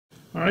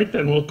All right,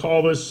 then we'll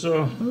call this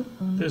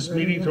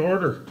meeting to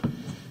order.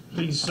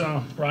 Please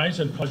rise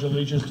and pledge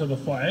allegiance to the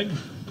flag.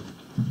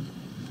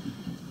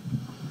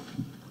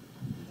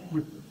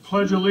 We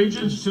pledge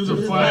allegiance to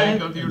the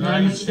flag of the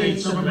United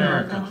States of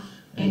America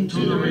and to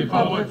the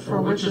republic for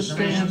which it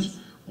stands,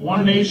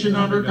 one nation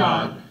under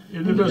God,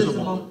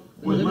 indivisible,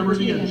 with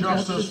liberty and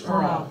justice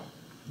for all.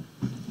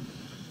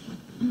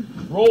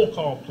 Roll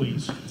call,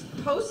 please.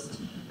 Post.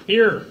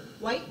 Here.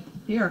 White.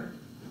 Here.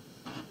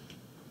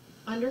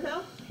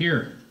 Underhill.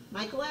 Here.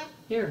 Michaelak.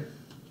 Here.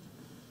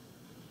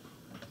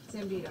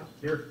 Zambito.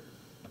 Here.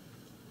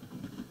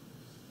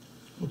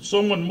 Would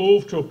someone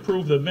move to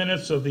approve the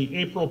minutes of the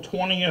April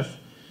 20th,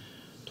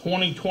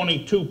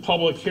 2022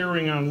 public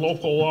hearing on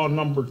local law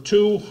number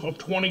 2 of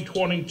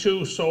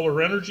 2022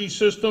 solar energy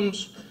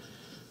systems,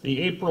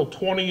 the April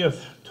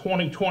 20th,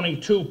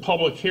 2022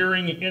 public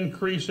hearing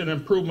increase and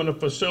improvement of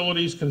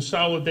facilities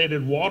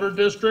consolidated water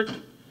district,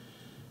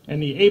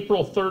 and the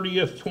April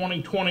 30th,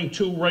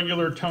 2022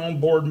 regular town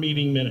board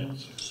meeting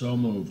minutes? So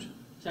moved.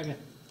 Second.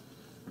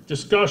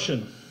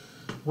 Discussion.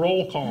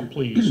 Roll call,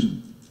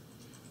 please.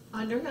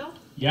 Underhill.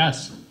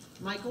 Yes.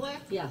 Michaelak.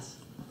 Yes.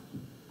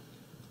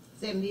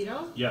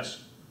 Zambito.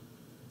 Yes.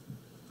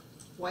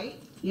 White.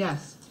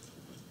 Yes.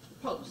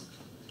 Post.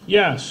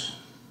 Yes.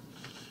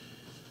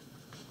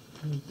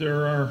 If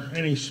there are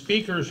any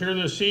speakers here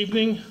this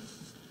evening,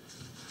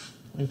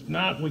 if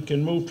not, we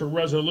can move to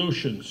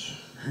resolutions.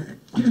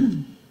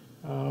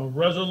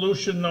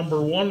 Resolution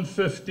number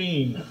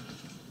 115.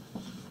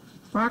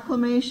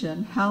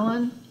 Proclamation,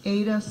 Helen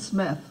Ada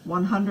Smith,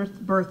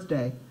 100th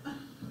birthday.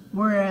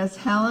 Whereas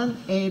Helen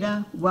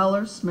Ada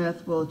Weller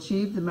Smith will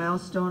achieve the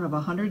milestone of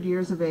 100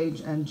 years of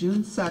age on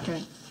June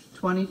 2nd,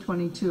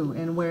 2022,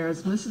 and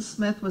whereas Mrs.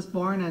 Smith was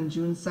born on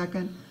June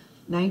 2nd,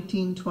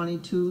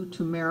 1922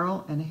 to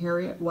Merrill and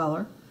Harriet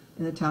Weller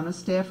in the town of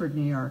Stafford,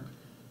 New York.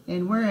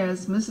 And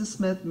whereas Mrs.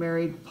 Smith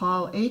married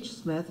Paul H.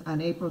 Smith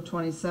on April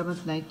 27,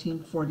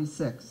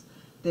 1946.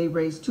 They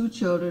raised 2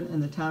 children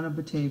in the town of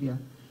Batavia.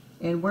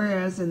 And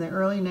whereas in the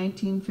early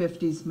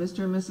 1950s,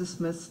 Mr. and Mrs.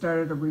 Smith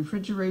started a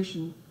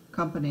refrigeration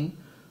company,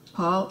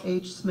 Paul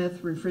H.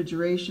 Smith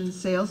Refrigeration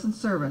Sales and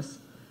Service.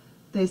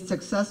 They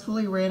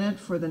successfully ran it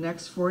for the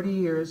next 40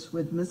 years,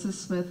 with Mrs.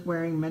 Smith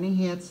wearing many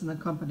hats in the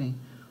company,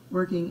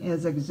 working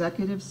as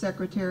executive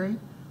secretary,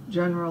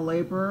 general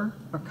laborer,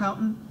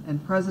 accountant,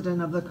 and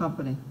president of the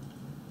company.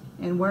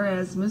 And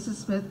whereas Mrs.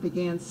 Smith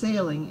began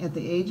sailing at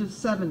the age of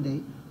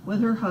 70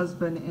 with her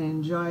husband and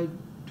enjoyed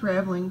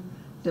traveling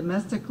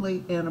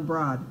domestically and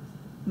abroad,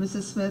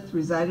 Mrs. Smith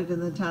resided in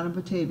the town of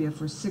Batavia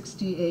for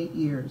 68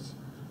 years.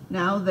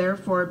 Now,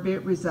 therefore, be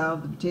it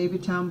resolved, the Batavia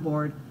Town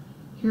Board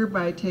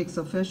hereby takes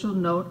official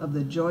note of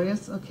the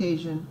joyous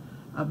occasion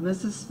of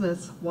Mrs.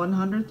 Smith's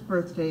 100th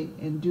birthday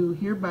and do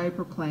hereby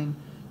proclaim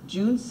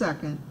June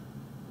 2nd,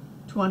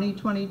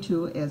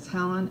 2022 as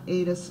Helen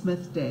Ada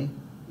Smith Day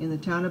in the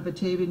town of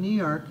Batavia, New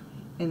York,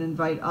 and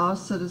invite all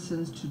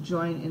citizens to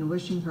join in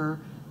wishing her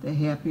the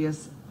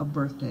happiest of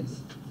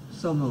birthdays.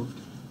 So moved.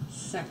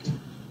 Second.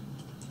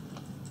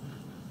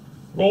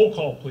 Roll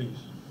call, please.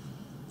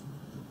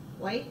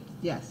 White.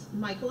 Yes.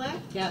 Michaelak.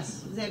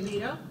 Yes.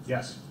 Zambito.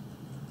 Yes.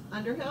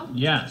 Underhill.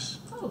 Yes.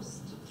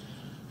 Post.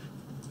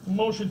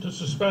 Motion to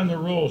suspend the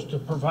rules to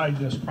provide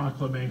this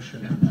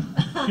proclamation.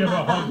 Give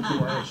a hug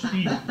to our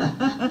esteemed.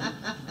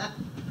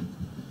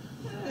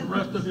 The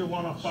rest of you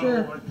want to follow,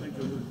 Sure. I think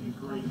it would be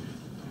great.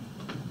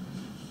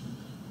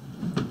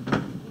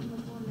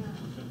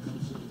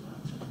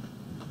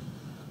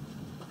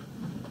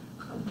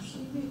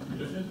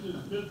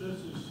 This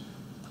is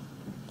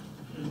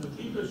in the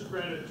deepest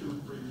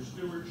gratitude for your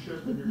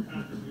stewardship and your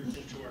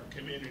contribution to our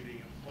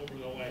community over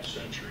the last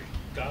century.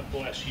 God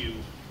bless you.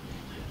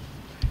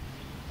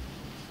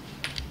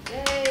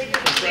 Yay!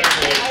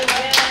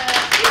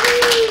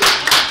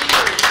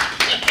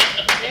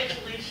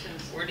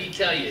 Congratulations. Where did he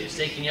tell you? He's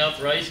taking you out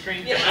for ice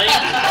cream tonight? Is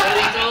that what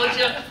he told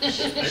you?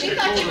 She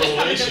thought you were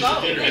coming to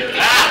vote.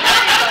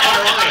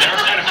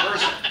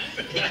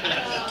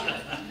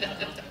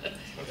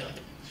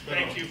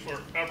 Thank you for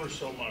ever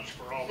so much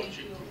for all that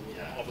you do.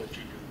 All that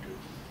you do.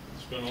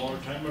 Spent a lot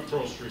of time at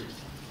Pearl Street.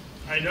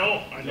 I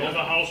know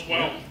the house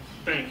well. Yeah.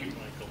 Thank you,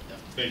 Michael.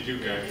 Thank you,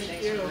 guys.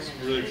 Thank you.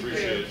 Really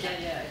appreciate it.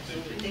 Yeah,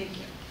 Thank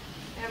you.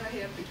 Have a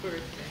happy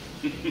birthday.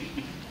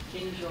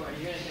 enjoy.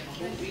 You're gonna have a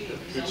whole week of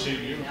Good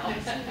seeing you.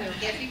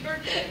 Happy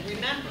birthday.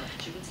 Remember,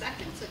 June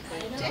 2nd's a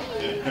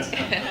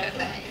birthday.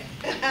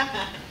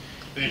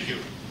 Thank you.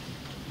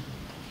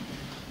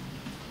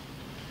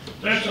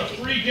 That's a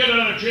free get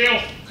out of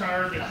jail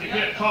card if you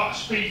get caught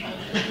speeding.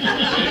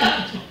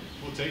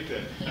 We'll take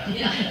that.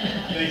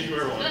 Thank you,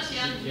 everyone.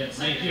 Yes,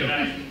 thank you.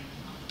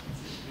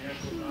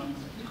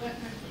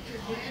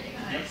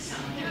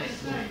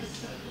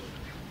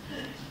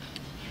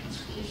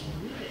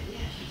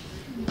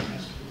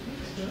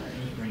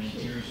 Bringing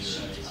tears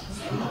to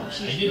your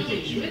eyes. I did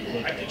think you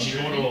would. I think you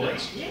want to go to a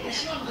list.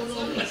 Yes,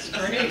 that's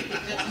great.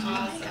 That's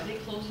awesome. Are they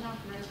closing off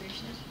for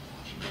reservations?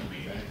 We'll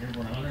be back here for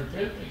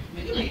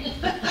 150.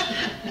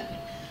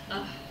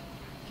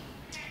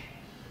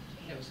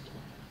 That was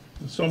cool.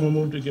 Someone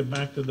move to get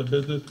back to the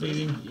business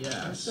meeting.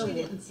 Yes. We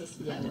didn't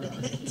suspend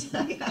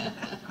it.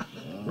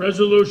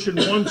 Resolution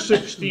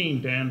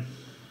 116, Dan.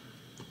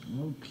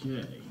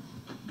 Okay.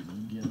 Let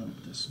me get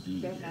up to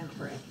speed. Back on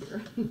track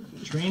here.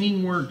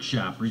 Training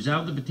workshop.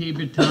 Resolved the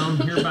Batavia Town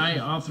hereby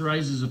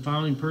authorizes the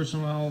following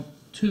personnel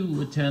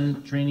to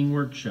attend training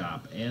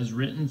workshop. As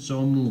written,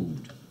 so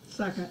moved.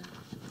 Second.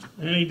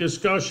 Any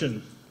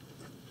discussion?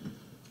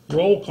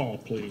 Roll call,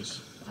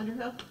 please.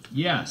 Underhill,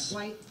 Yes.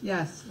 White,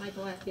 Yes.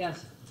 Michaelak,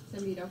 Yes.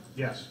 Zambito,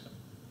 Yes.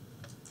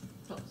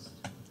 Post.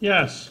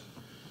 Yes.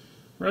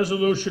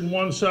 Resolution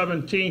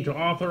 117 to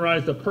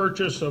authorize the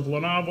purchase of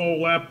Lenovo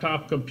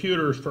laptop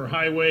computers for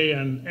highway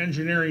and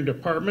engineering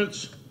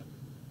departments.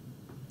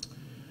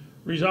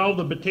 Resolve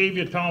the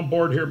Batavia Town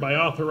Board hereby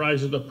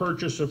authorizes the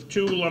purchase of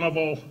 2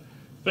 Lenovo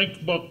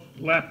ThinkBook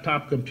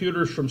laptop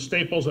computers from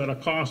Staples at a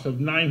cost of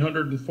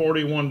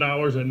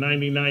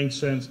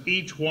 $941.99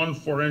 each, one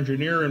for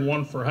engineer and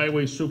one for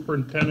highway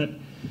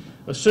superintendent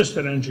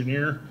assistant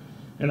engineer.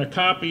 And a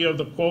copy of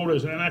the quote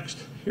is annexed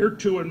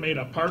hereto and made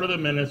a part of the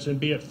minutes, and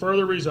be it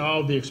further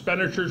resolved, the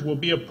expenditures will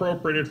be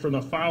appropriated from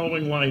the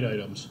following line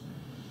items.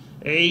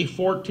 A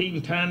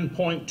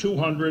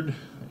 1410.200,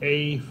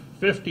 A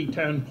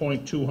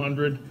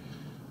 5010.200,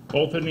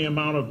 both in the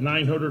amount of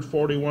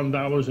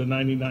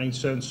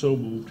 $941.99. So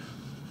moved.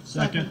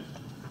 Second.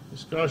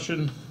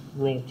 Discussion,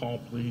 roll call,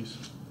 please.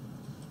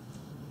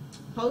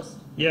 Post,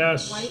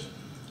 Yes. White,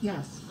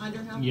 Yes.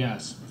 Underhill.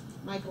 Yes.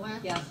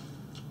 Michaelak. Yes.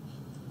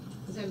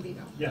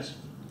 Zambito. Yes.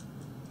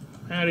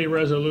 Patty,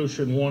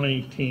 Resolution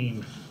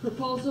 118.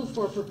 Proposal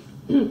for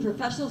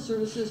professional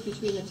services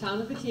between the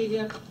town of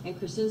Batavia and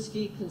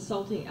Ciurzynski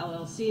Consulting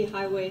LLC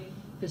Highway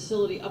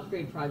Facility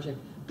Upgrade Project.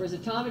 Whereas the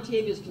town of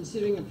Batavia is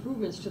considering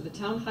improvements to the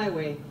town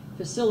highway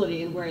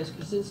facility, and whereas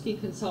Ciurzynski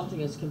Consulting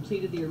has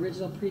completed the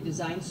original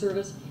pre-design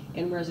service,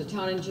 and whereas the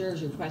town engineer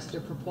has requested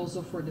a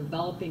proposal for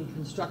developing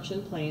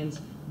construction plans,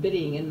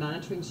 bidding, and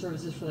monitoring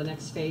services for the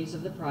next phase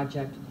of the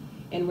project,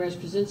 and whereas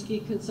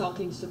Ciurzynski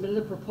Consulting submitted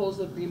a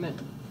proposal agreement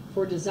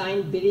for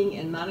design, bidding,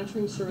 and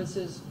monitoring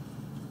services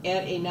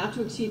at a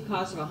not-to-exceed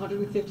cost of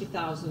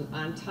 $150,000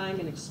 on time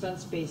and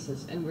expense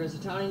basis, and whereas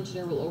the town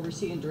engineer will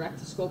oversee and direct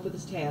the scope of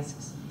his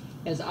tasks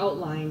as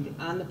outlined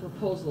on the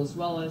proposal, as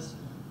well as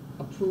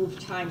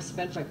approved time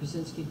spent by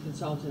Ciurzynski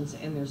Consultants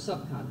and their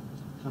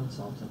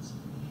subconsultants.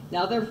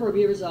 Now therefore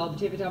be resolved,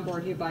 Batavia Town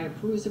Board hereby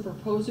approves the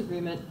proposed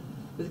agreement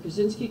with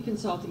Ciurzynski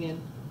Consulting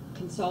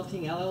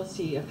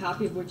LLC, a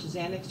copy of which is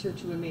annexed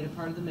hereto and made a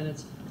part of the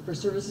minutes, for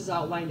services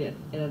outlined at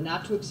a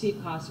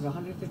not-to-exceed cost of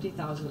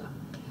 $150,000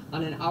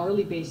 on an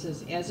hourly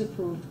basis as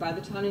approved by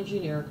the town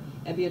engineer,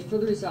 and be it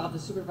further resolved, the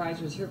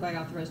supervisor is hereby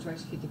authorized to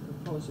execute the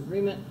proposed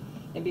agreement,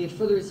 and be it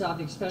further resolved,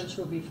 the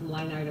expenditure will be from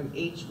line item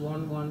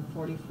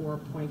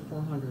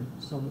H1144.400.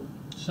 So moved.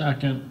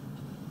 Second.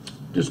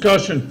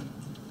 Discussion.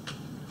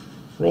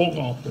 Roll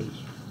call, please.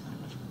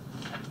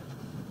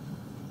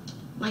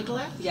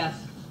 Michaelak, Yes.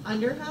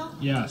 Underhill,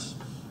 Yes.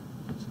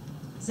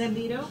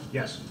 Zambito,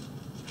 Yes.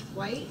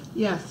 White,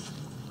 Yes.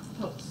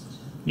 Post.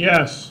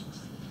 Yes.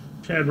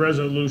 Chad,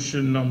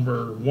 Resolution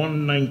number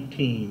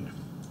 119.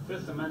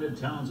 Fifth amended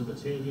Towns of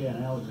Batavia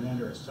and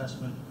Alexander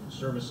Assessment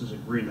Services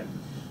Agreement.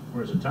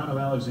 Whereas the town of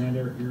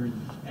Alexander,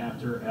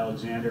 hereinafter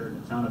Alexander,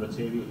 and the town of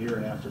Batavia,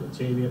 hereinafter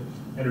Batavia,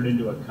 entered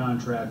into a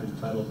contract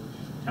entitled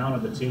Town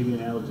of Batavia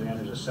and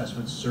Alexander's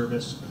Assessment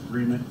Service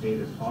Agreement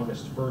dated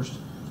August 1st,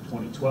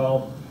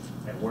 2012.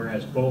 And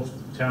whereas both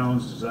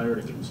towns desire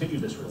to continue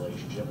this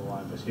relationship,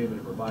 allowing Batavia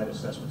to provide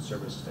assessment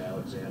services to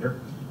Alexander,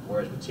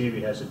 whereas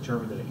Batavia has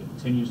determined that it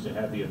continues to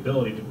have the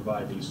ability to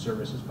provide these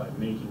services by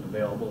making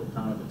available the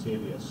town of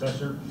Batavia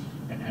assessor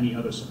and any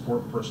other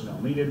support personnel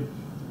needed,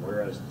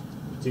 whereas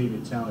Batavia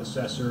Town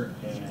Assessor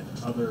and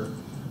other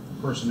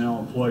personnel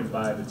employed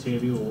by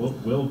Batavia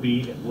will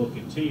be and will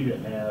continue to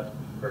have,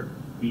 or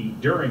be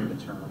during the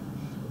term of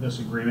this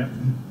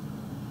agreement,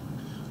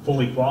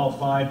 fully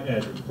qualified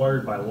as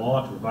required by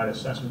law to provide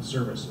assessment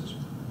services.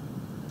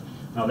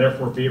 Now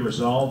therefore be it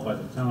resolved by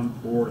the Town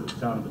Board of the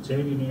Town of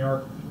Batavia, New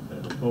York,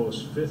 that the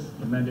proposed Fifth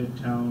Amended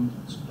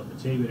Towns of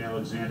Batavia and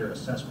Alexander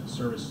Assessment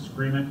Services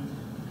Agreement,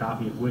 a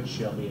copy of which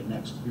shall be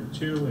annexed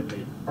hereto and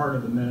made part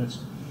of the minutes,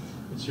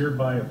 is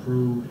hereby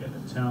approved, and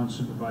the town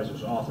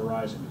supervisors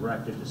authorized and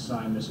directed to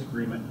sign this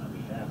agreement on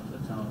behalf of the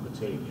town of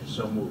Batavia.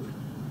 So moved.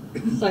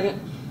 Second.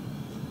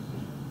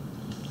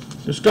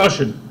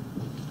 Discussion.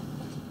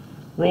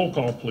 Roll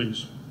call,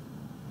 please.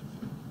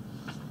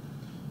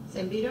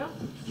 Zambito,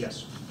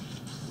 Yes.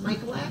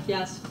 Michaelak,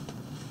 Yes.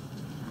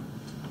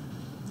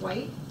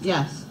 White,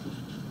 Yes.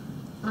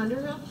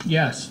 Underhill,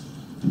 Yes.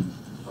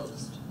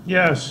 Post.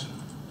 Yes.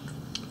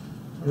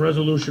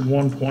 Resolution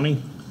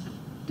 120.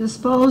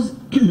 Dispose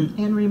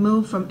and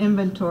remove from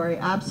inventory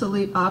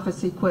obsolete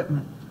office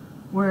equipment.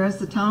 Whereas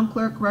the town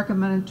clerk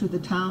recommended to the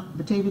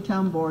Batavia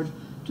Town Board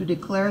to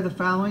declare the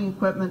following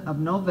equipment of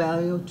no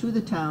value to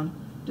the town,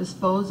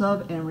 dispose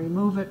of and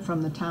remove it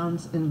from the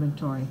town's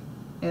inventory.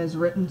 As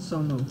written, so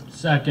moved.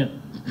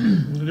 Second.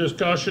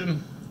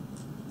 Discussion.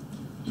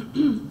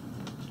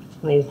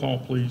 Roll call,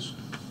 please.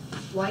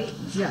 White,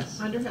 Yes.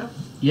 Underhill,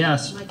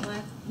 Yes.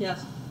 Michaelak,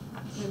 Yes.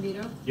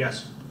 Zambito,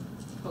 Yes.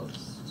 Post.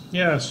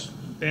 Yes.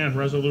 Dan,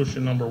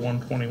 resolution number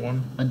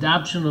 121.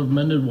 Adoption of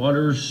amended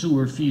water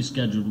sewer fee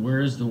schedule.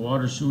 Whereas the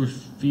water sewer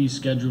fee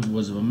schedule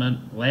was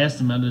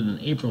last amended in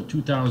April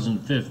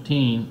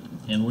 2015,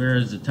 and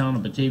whereas the town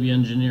of Batavia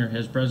engineer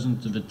has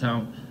presented to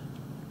the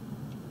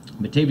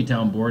Batavia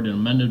Town Board an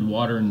amended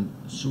water and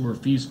sewer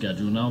fee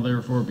schedule, now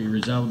therefore be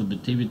resolved, the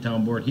Batavia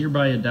Town Board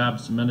hereby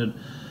adopts amended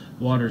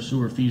water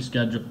sewer fee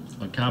schedule,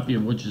 a copy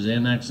of which is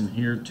annexed and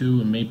hereto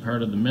and made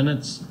part of the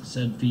minutes.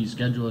 Said fee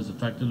schedule is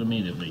effective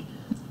immediately.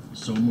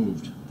 So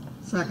moved.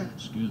 Second.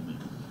 Excuse me.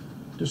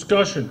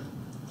 Discussion.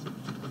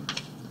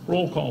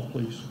 Roll call,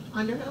 please.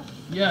 Underhill,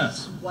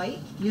 Yes. White,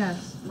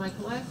 Yes.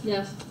 Michaelak,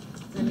 Yes.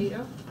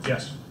 Zambito,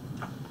 Yes.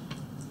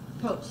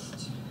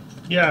 Post.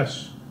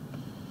 Yes.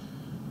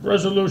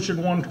 Resolution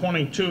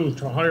 122,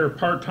 to hire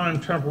part-time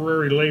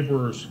temporary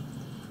laborers.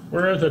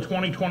 Whereas the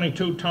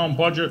 2022 town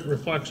budget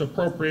reflects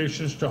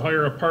appropriations to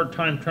hire a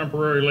part-time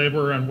temporary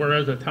laborer, and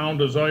whereas the town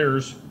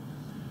desires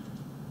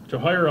to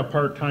hire a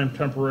part-time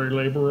temporary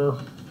laborer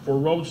for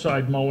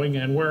roadside mowing,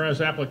 and whereas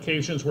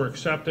applications were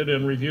accepted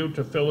and reviewed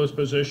to fill this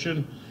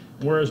position,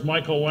 whereas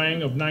Michael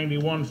Lang of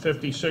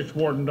 9156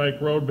 Wharton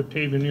Road,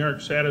 Batavia, New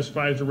York,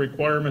 satisfies the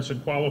requirements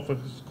and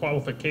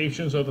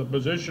qualifications of the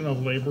position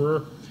of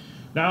laborer,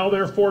 now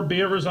therefore be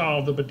it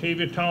resolved, the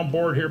Batavia Town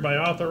Board hereby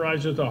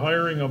authorizes the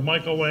hiring of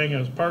Michael Lang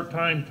as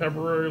part-time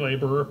temporary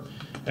laborer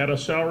at a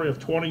salary of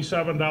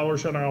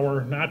 $27 an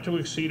hour, not to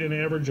exceed an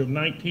average of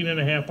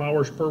 19.5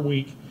 hours per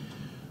week,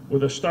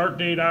 with a start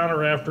date on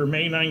or after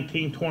May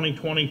 19,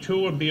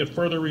 2022, and be it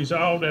further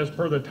resolved, as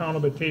per the Town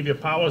of Batavia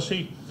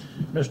policy,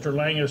 Mr.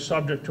 Lang is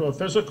subject to a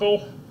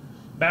physical,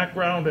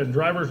 background, and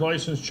driver's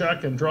license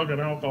check and drug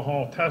and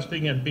alcohol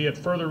testing, and be it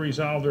further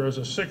resolved, there is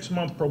a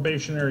 6-month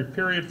probationary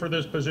period for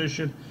this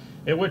position,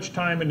 at which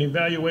time an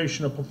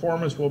evaluation of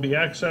performance will be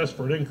accessed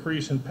for an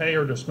increase in pay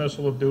or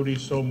dismissal of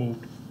duties. So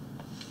moved.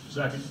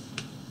 Second.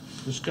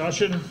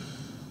 Discussion.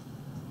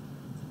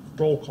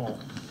 Roll call.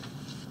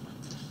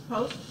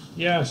 Post,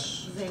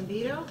 Yes.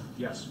 Zambito,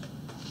 Yes.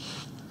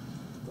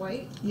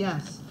 White,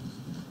 Yes.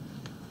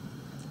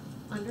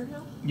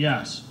 Underhill,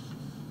 Yes.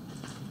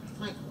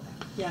 Michaelak.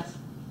 Yes.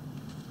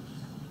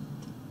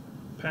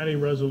 Patty,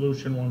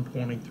 resolution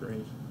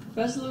 123.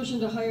 Resolution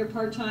to hire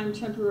part-time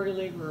temporary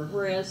laborer,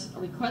 whereas a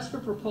request for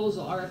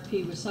proposal,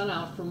 RFP, was sent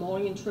out for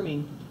mowing and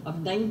trimming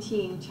of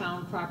 19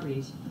 town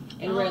properties.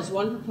 And whereas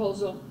one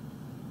proposal,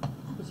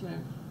 what's the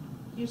matter?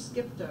 You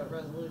skipped a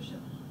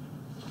resolution.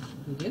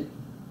 You did?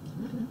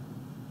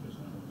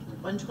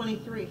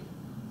 123.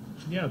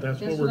 Yeah, that's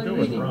what That's we're what I'm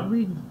doing. reading. Ron.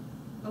 Reading.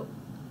 Oh,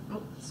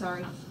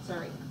 sorry.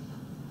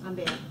 I'm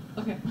bad.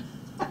 Okay.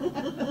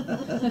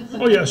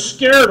 Oh, you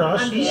scared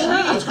us. I'm bad.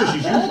 That's because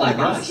she's usually You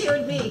right.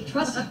 scared me.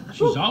 Trust me.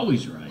 She's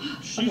always right.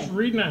 She's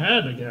reading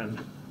ahead again.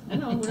 I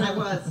know. I whatever.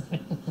 was. All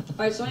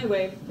right, so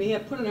anyway, we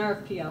have put an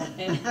RFP out,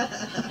 and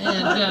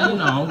And,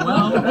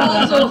 well,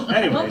 proposal,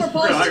 Anyways, one we're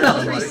proposal gonna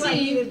hire was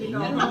somebody. received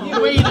and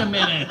reviewed. wait a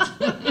minute.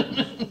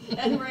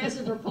 And whereas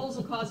the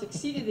proposal cost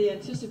exceeded the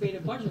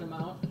anticipated budget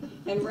amount,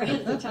 and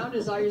whereas the town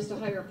desires to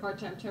hire a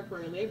part-time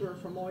temporary laborer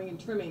for mowing and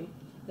trimming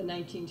the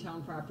 19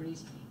 town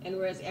properties, and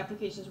whereas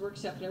applications were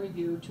accepted and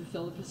reviewed to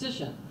fill the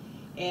position,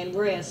 and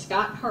whereas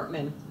Scott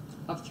Hartman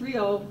of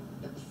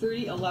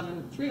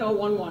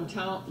 3011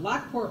 Town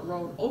Lockport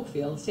Road,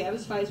 Oakfield,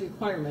 satisfies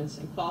requirements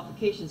and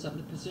qualifications of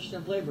the position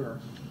of laborer.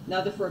 Now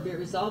therefore be it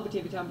resolved,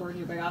 Batavia Town Board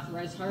hereby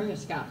authorizes hiring of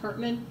Scott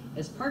Hartman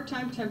as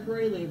part-time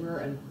temporary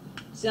laborer at a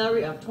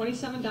salary of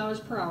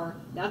 $27 per hour,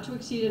 not to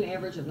exceed an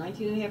average of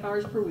 19.5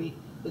 hours per week,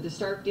 with a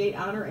start date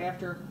on or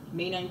after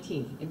May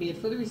 19th. And be it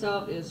further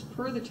resolved, as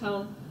per the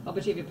Town of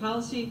Batavia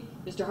policy,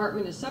 Mr.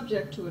 Hartman is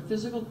subject to a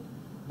physical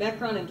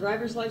background and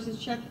driver's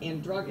license check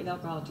and drug and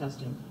alcohol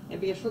testing. And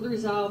be it further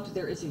resolved,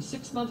 there is a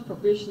 6-month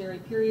probationary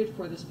period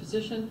for this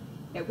position,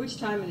 at which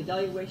time an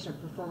evaluation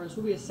of performance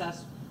will be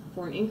assessed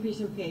for an increase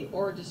in pay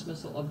or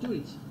dismissal of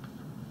duties.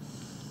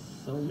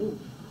 So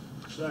moved.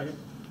 Second.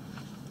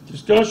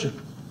 Discussion.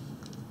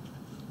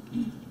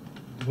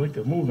 I'd like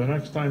to move the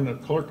next time the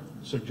clerk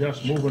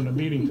suggests moving the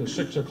meeting to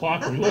 6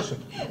 o'clock, we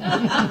listen.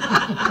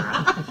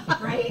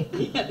 Right?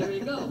 Yeah, there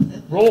you go.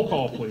 Roll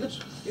call, please.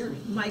 Hear me.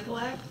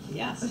 Michaelak,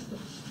 Yes.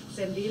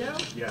 Zambito,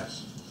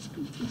 Yes.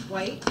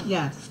 White,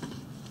 Yes.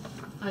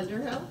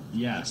 Underhill,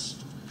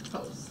 Yes.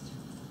 Post.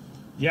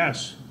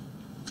 Yes.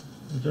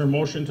 Is there a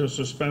motion to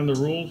suspend the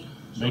rules?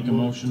 Make a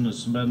motion to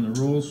suspend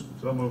the rules.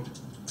 So moved.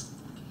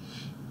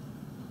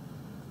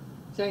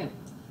 Second.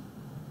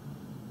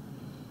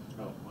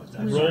 Oh, what's that?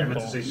 Roll Sorry, I meant to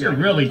call. say You're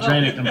second. really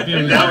trying to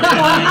confuse me.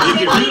 Now you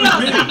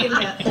get really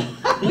busy.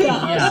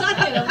 Yeah,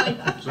 second. I'm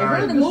like, I Sorry.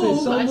 heard the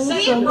move. I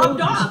See, said it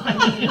rubbed off.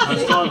 I mean, I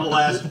was still on the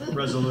last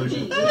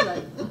resolution. You're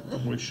right.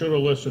 We should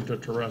have listened to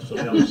Teresa.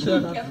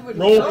 Everybody-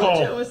 Roll told you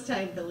call. it was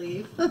time to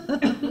leave.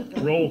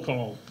 Roll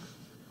call.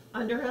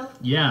 Underhill,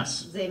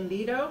 Yes.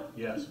 Zambito,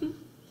 Yes.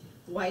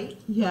 White,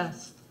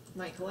 Yes.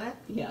 Michaelak,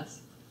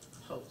 Yes.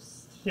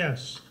 Post.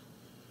 Yes.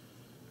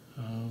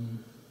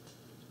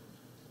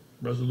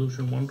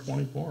 Resolution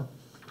 124.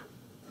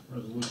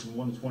 Resolution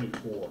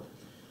 124,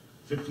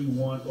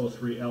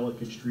 5103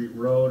 Ellicott Street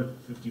Road,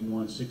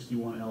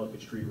 5161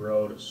 Ellicott Street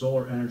Road,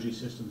 Solar Energy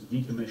Systems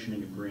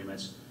Decommissioning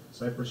Agreements,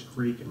 Cypress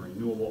Creek and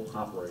Renewable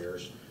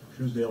Operators,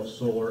 Truesdale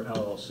Solar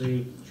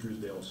LLC,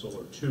 Truesdale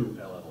Solar 2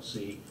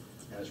 LLC.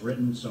 As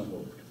written, so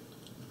moved.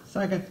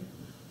 Second.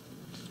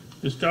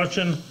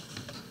 Discussion?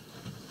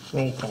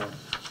 Roll call.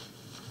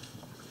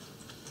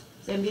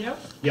 Zambito?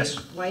 Yes.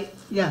 White?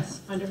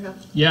 Yes. Underhill?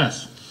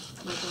 Yes.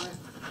 Michaelak?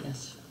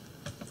 Yes.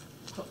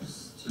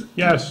 Post.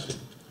 Yes.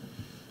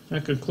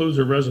 That concludes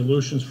the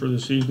resolutions for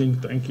this evening.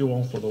 Thank you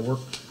all for the work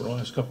for the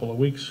last couple of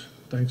weeks.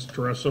 Thanks,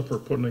 Teresa, for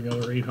putting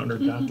together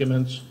 800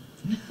 documents.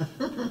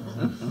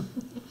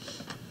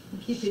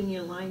 Keeping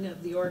you in line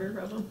of the order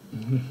of them?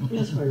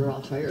 That's why we're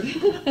all tired.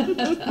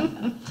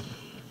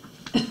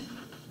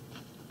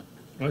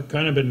 I've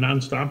kind of been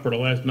nonstop for the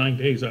last 9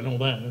 days, I know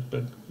that.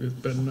 It's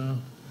been a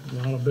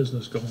lot of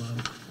business going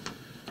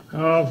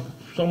on.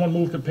 Someone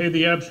move to pay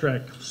the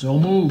abstract. So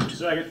moved.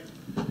 Second.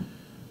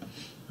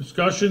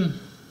 Discussion?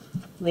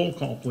 Roll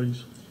call,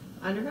 please.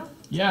 Underhill?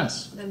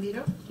 Yes.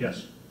 Zambito?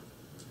 Yes.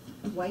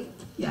 White?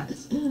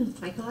 Yes.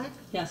 Michaelak?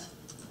 Yes.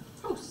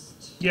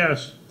 Post.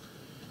 Yes.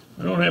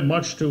 I don't have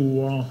much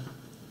to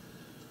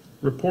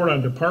report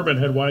on department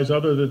head-wise,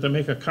 other than to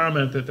make a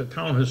comment that the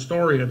town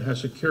historian has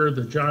secured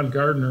the John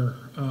Gardner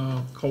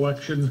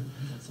collection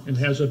and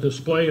has a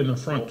display in the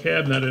front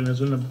cabinet and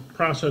is in the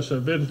process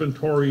of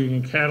inventorying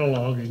and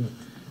cataloging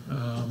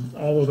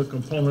all of the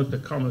components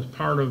that come as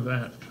part of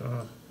that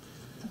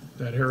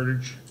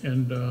heritage.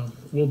 And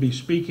we'll be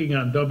speaking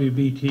on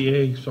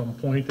WBTA some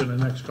point in the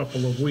next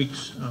couple of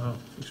weeks,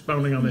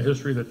 expounding on the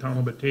history of the town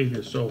of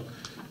Batavia. So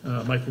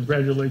my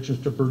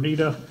congratulations to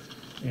Bernita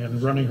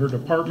and running her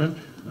department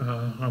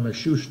on the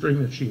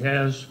shoestring that she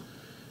has.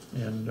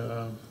 And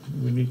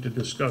we need to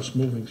discuss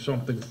moving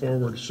something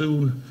forward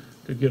soon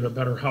to get a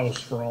better house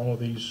for all of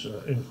these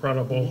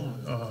incredible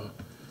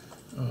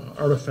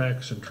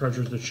artifacts and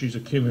treasures that she's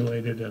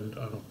accumulated and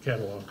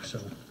cataloged.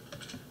 So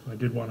I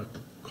did want to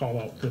call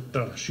out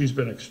that she's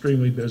been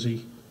extremely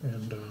busy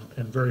and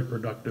very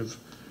productive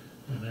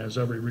and has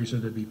every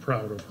reason to be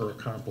proud of her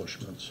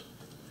accomplishments.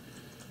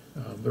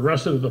 The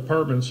rest of the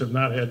departments have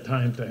not had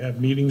time to have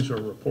meetings or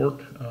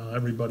report.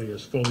 Everybody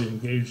is fully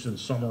engaged in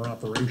summer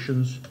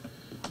operations.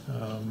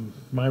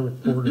 My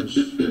report is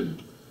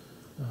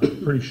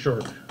pretty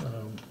short.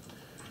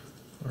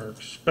 Our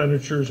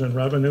expenditures and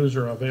revenues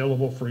are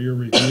available for your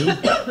review.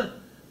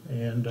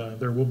 And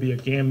there will be a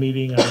GAM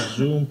meeting on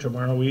Zoom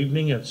tomorrow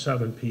evening at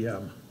 7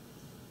 p.m.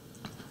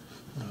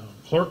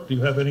 Clerk, do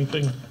you have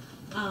anything?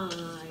 I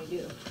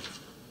do.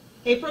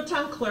 April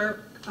Town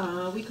Clerk,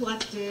 we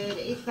collected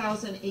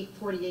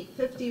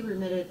 $8,848.50,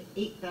 remitted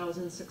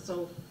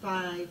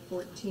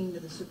 $8,605.14 to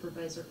the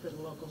supervisor for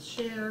the local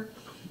share.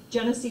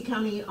 Genesee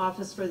County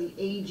Office for the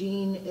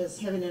Aging is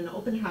having an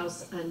open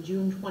house on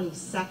June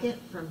 22nd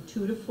from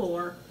 2 to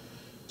 4,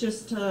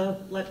 just to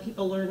let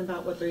people learn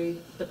about what the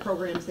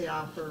programs they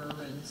offer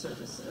and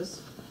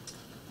services.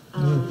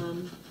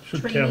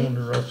 Should Training.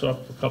 calendar us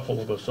up, a couple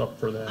of us up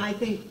for that. I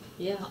think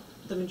Yeah.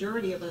 the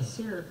majority of us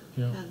here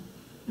Yeah. can.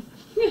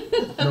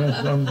 No,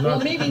 I'm Well,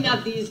 not- maybe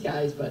not these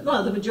guys, but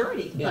Well, the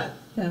majority, Yeah.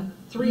 but Yeah.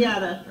 3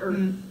 out of, or,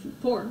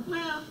 4.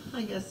 well,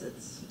 I guess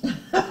it's,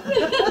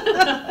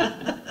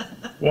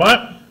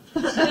 What?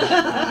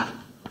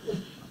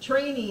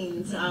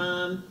 trainings,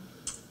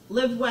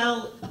 Live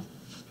Well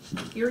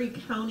Erie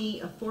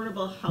County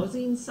Affordable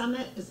Housing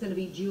Summit is gonna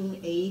be June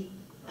 8th,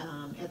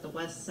 at the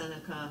West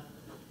Seneca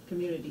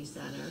Community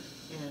Center,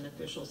 and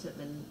officials have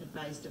been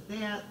advised of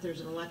that.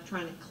 There's an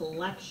electronic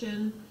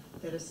collection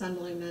that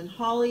Assemblyman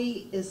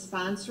Hawley is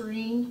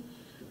sponsoring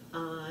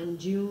on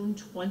June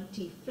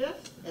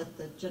 25th at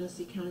the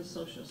Genesee County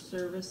Social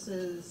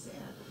Services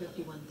at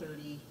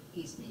 5130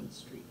 East Main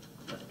Street.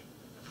 Got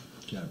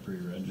to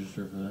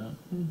pre-register for that?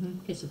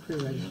 It's a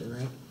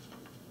pre-register,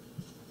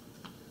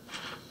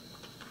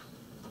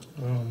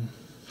 right?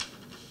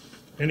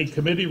 Any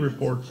committee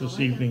reports this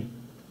evening?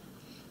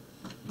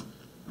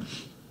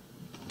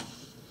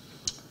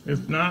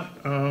 If not,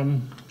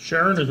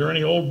 Sharon, is there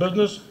any old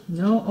business?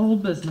 No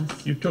old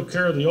business. You took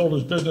care of the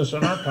oldest business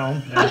in our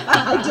town.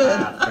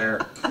 Fair.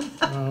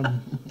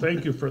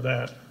 Thank you for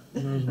that.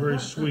 That was very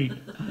sweet.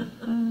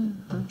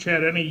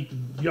 Chad, any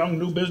young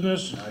new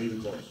business? Not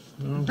even close.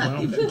 No,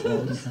 well,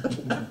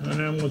 and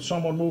then would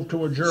someone move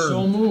to adjourn?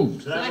 So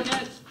moved.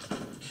 Second.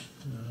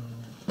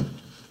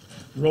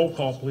 Roll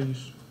call,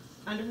 please.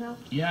 Underhill?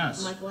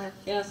 Yes. Michaelak?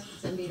 Yes.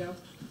 Zambito?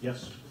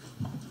 Yes.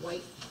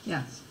 White?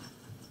 Yes.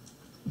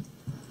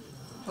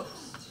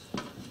 Post.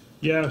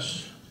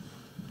 Yes.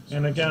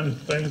 And again,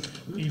 thank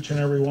each and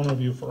every one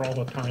of you for all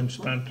the time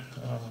spent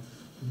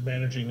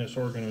managing this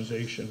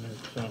organization.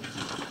 It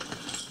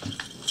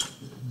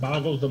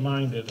boggles the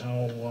mind at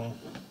how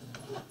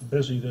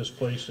busy this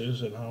place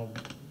is and how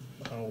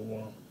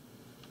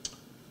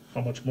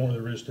much more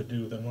there is to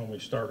do than when we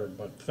started.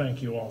 But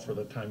thank you all for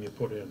the time you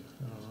put in.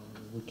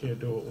 We can't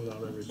do it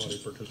without everybody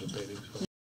participating. So.